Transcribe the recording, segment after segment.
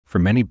For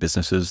many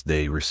businesses,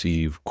 they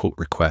receive quote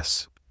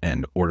requests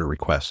and order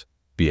requests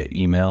via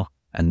email.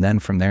 And then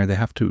from there, they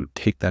have to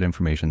take that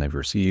information they've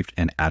received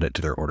and add it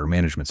to their order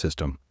management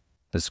system.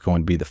 This is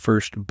going to be the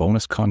first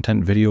bonus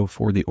content video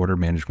for the order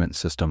management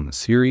system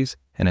series.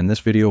 And in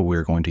this video,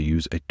 we're going to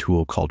use a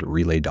tool called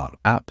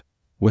relay.app.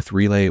 With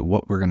Relay,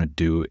 what we're going to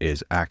do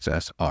is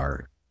access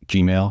our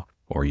Gmail,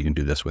 or you can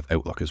do this with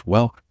Outlook as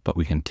well, but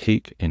we can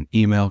take an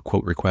email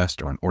quote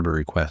request or an order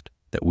request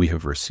that we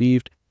have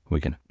received. We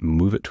can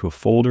move it to a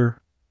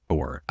folder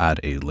or add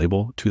a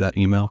label to that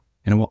email,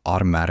 and it will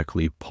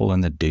automatically pull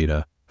in the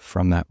data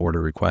from that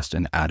order request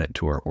and add it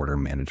to our order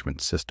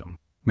management system.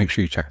 Make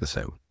sure you check this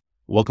out.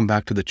 Welcome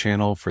back to the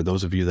channel. For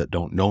those of you that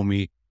don't know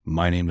me,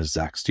 my name is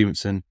Zach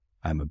Stevenson.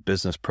 I'm a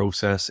business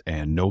process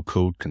and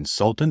no-code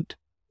consultant.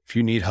 If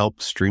you need help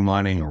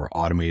streamlining or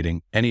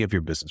automating any of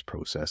your business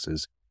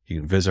processes,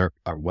 you can visit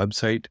our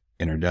website,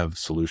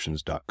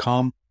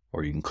 innerdevsolutions.com,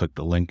 or you can click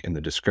the link in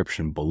the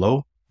description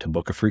below to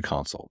book a free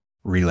consult.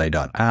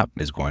 Relay.app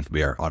is going to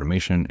be our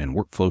automation and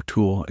workflow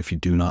tool. If you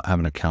do not have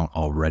an account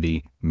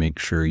already, make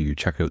sure you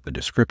check out the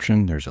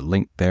description. There's a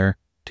link there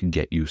to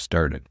get you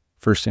started.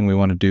 First thing we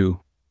want to do,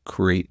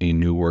 create a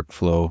new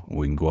workflow.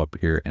 We can go up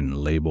here and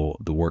label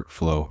the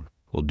workflow.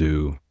 We'll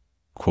do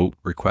quote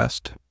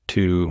request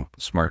to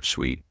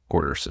smartsuite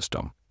order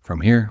system.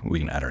 From here, we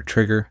can add our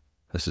trigger.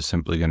 This is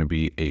simply going to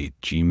be a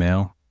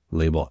Gmail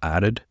label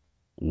added.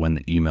 When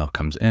the email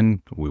comes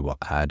in, we will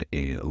add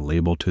a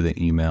label to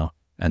the email,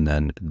 and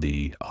then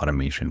the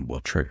automation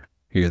will trigger.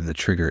 Here, the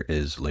trigger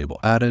is label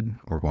added.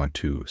 We're going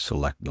to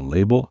select the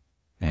label,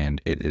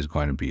 and it is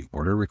going to be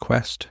order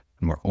request.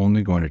 And we're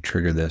only going to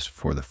trigger this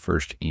for the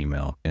first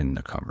email in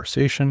the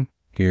conversation.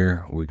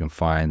 Here, we can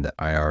find that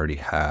I already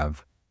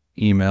have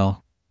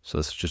email. So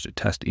this is just a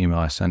test email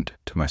I sent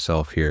to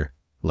myself here,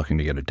 looking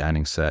to get a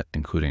dining set,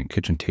 including a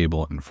kitchen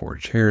table and 4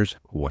 chairs.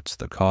 What's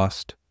the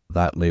cost?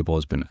 That label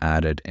has been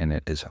added and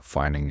it is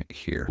finding it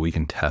here. We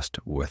can test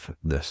with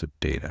this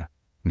data.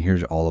 And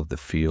here's all of the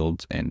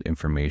fields and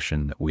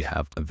information that we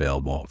have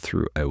available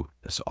throughout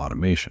this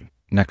automation.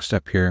 Next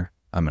step here,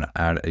 I'm going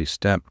to add a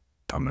step.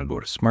 I'm going to go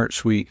to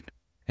smartsuite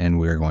and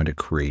we're going to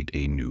create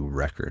a new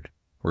record.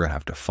 We're going to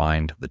have to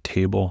find the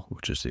table,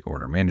 which is the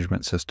order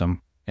management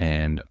system.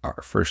 And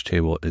our first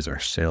table is our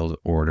sales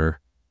order.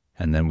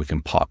 And then we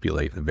can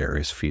populate the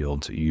various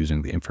fields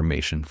using the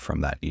information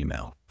from that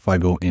email. If I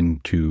go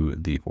into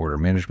the order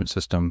management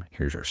system,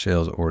 here's our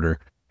sales order,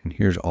 and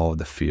here's all of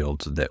the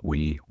fields that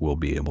we will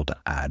be able to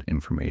add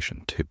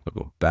information to.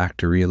 We'll go back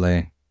to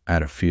Relay,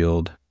 add a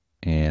field,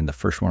 and the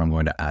first one I'm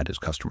going to add is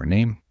customer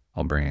name.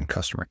 I'll bring in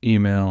customer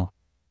email,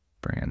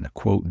 bring in the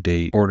quote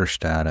date, order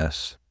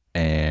status,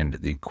 and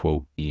the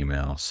quote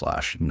email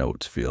 /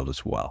 notes field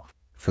as well.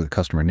 For the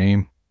customer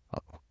name,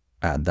 I'll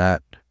add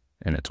that,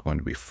 and it's going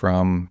to be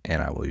from,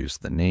 and I will use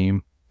the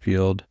name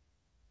field.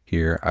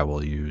 Here, I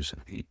will use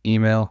the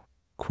email.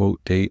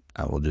 Quote date,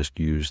 I will just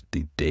use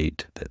the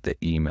date that the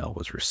email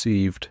was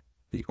received.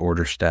 The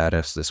order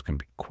status, this can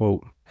be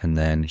quote. And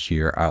then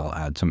here, I'll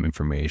add some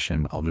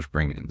information. I'll just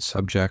bring in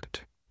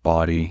subject,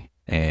 body,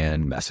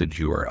 and message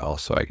URL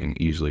so I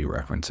can easily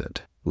reference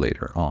it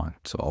later on.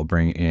 So I'll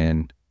bring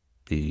in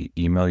the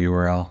email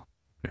URL,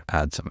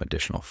 add some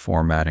additional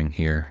formatting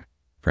here,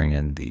 bring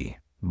in the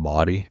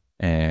body,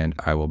 and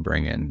I will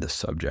bring in the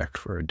subject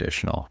for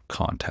additional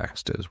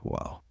context as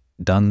well.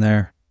 Done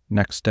there.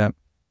 Next step,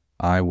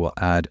 I will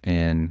add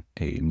in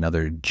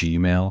another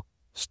Gmail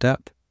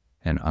step,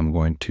 and I'm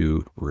going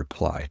to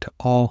reply to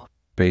all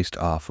based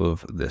off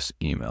of this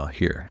email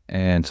here.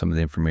 And some of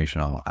the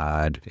information I'll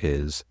add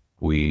is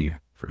we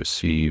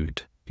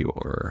received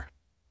your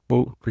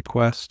quote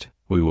request.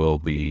 We will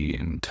be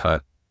in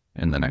touch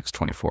in the next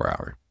 24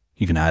 hours.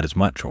 You can add as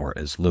much or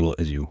as little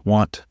as you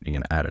want. You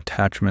can add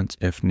attachments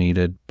if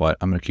needed, but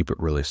I'm going to keep it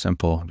really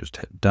simple. Just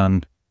hit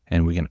done,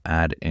 and we can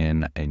add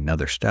in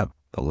another step.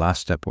 The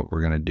last step, what we're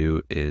going to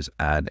do is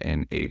add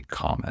in a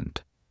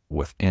comment.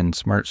 Within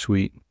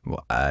smartsuite,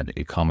 we'll add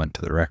a comment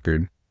to the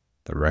record.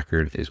 The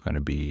record is going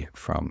to be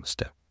from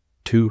step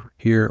 2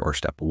 here, or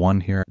step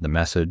 1 here. The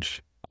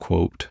message,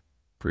 quote,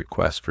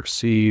 request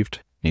received.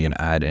 You can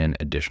add in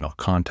additional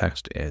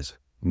context as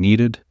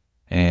needed.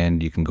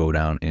 And you can go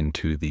down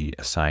into the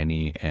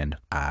assignee and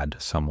add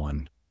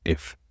someone.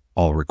 If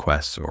all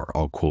requests or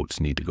all quotes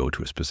need to go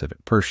to a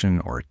specific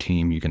person or a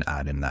team, you can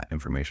add in that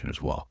information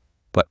as well.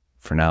 But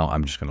for now,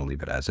 I'm just going to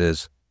leave it as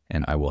is,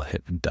 and I will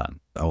hit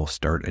done. I will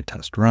start a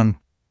test run.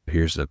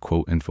 Here's the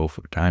quote info for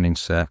the dining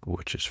set,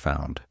 which is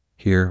found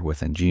here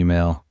within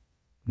Gmail.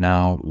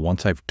 Now,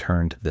 once I've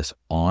turned this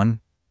on,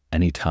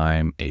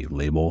 anytime a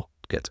label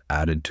gets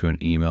added to an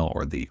email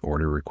or the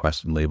order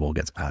requested label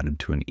gets added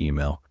to an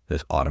email,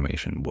 this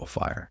automation will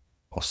fire.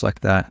 I'll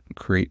select that,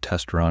 create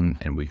test run,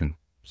 and we can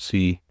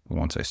see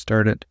once I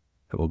start it,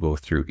 it will go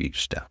through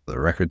each step. The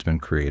record's been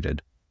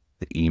created,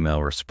 the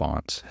email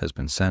response has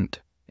been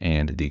sent,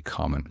 and the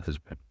comment has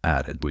been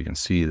added. We can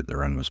see that the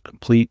run was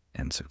complete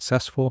and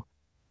successful.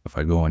 If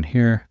I go in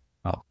here,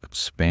 I'll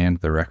expand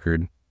the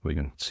record. We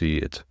can see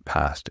it's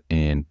passed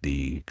in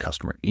the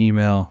customer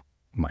email,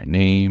 my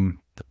name,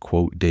 the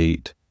quote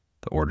date,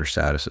 the order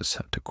status is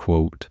set to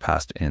quote,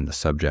 passed in the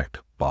subject,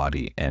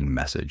 body, and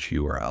message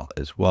URL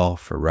as well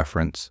for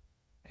reference.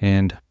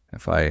 And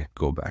if I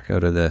go back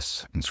out of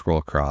this and scroll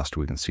across,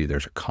 we can see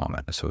there's a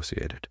comment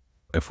associated.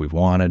 If we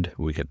wanted,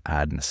 we could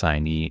add an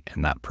assignee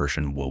and that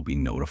person will be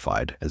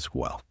notified as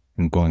well.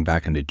 And going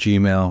back into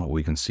Gmail,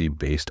 we can see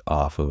based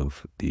off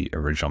of the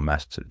original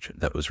message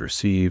that was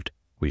received,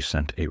 we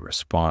sent a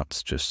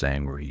response just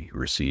saying we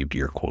received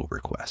your quote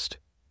request,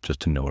 just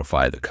to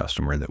notify the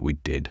customer that we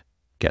did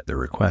get the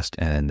request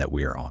and that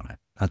we are on it.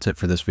 That's it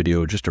for this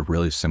video. Just a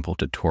really simple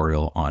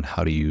tutorial on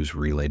how to use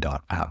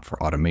relay.app for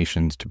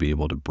automations to be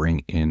able to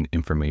bring in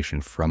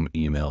information from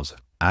emails,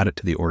 add it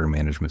to the order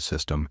management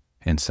system,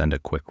 and send a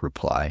quick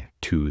reply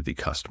to the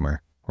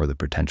customer or the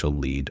potential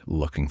lead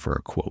looking for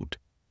a quote.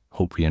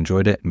 Hope you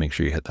enjoyed it. Make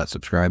sure you hit that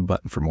subscribe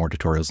button for more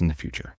tutorials in the future.